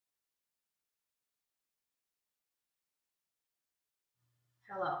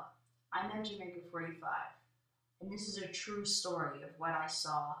Hello, I'm MGMaker45, and this is a true story of what I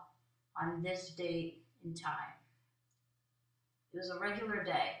saw on this date in time. It was a regular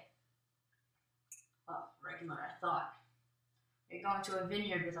day. Well, regular, I thought. We were going to a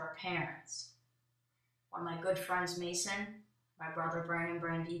vineyard with our parents. One of my good friends, Mason, my brother,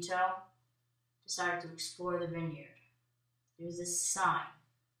 Brandito, decided to explore the vineyard. There was this sign,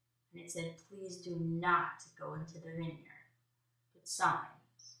 and it said, "Please do not go into the vineyard." But signs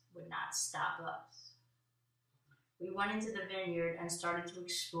would not stop us. We went into the vineyard and started to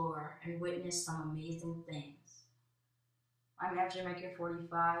explore and witness some amazing things. I'm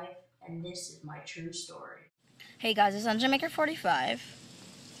MGMaker45, and this is my true story. Hey guys, it's MGMaker45,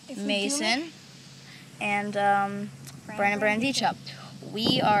 Mason, and Brandito.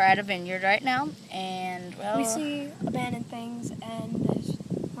 We are at a vineyard right now, and well, we see abandoned things, and there's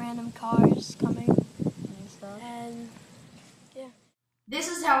random cars coming and stuff. And yeah. This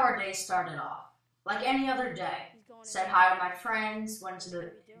is how our day started off. Like any other day. Said hi to my friends, went to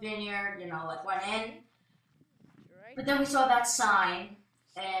the vineyard, went in. But then we saw that sign,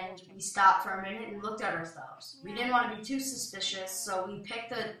 and we stopped for a minute and looked at ourselves. We didn't want to be too suspicious, so we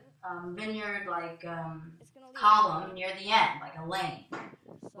picked a vineyard column near the end, like a lane.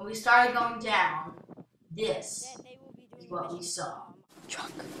 When we started going down, this is what we saw.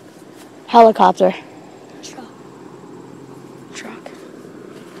 Truck. Helicopter. Truck. Truck.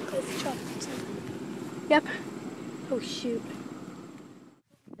 Yep. Oh shoot.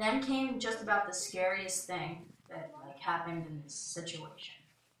 Then came just about the scariest thing that happened in this situation.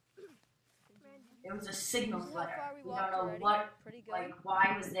 It was a signal flare. We don't know why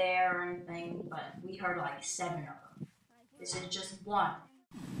it was there or anything, but we heard 7 of them. This is just one.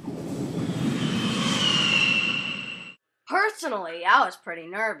 Personally, I was pretty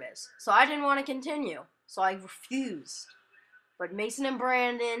nervous, so I didn't want to continue, so I refused. But Mason and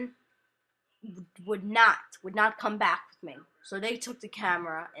Brandon would not come back with me. So they took the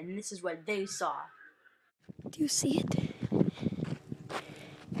camera, and this is what they saw. Do you see it?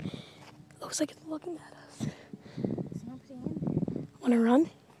 Looks like it's looking at us. Want to run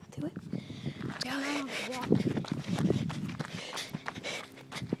to it?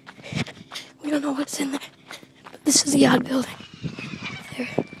 We don't know what's in there, but this is the odd building.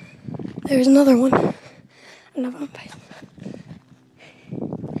 There's another one. Another one.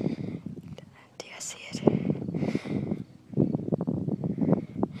 Do you see it?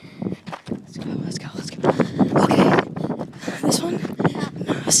 Let's go. Okay. This one?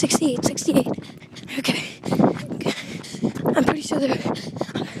 No, 68. Okay. I'm pretty sure we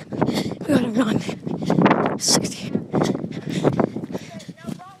gotta run. 60.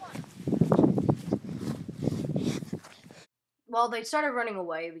 Well, they started running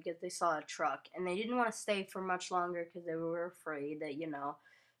away because they saw a truck, and they didn't want to stay for much longer because they were afraid that,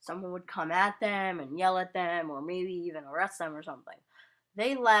 someone would come at them and yell at them or maybe even arrest them or something.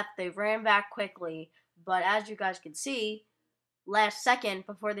 They left, they ran back quickly, but as you guys can see, last second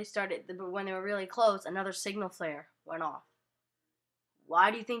before they started, when they were really close, another signal flare went off. Why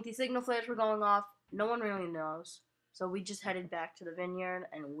do you think these signal flares were going off? No one really knows. So we just headed back to the vineyard,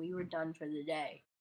 and we were done for the day.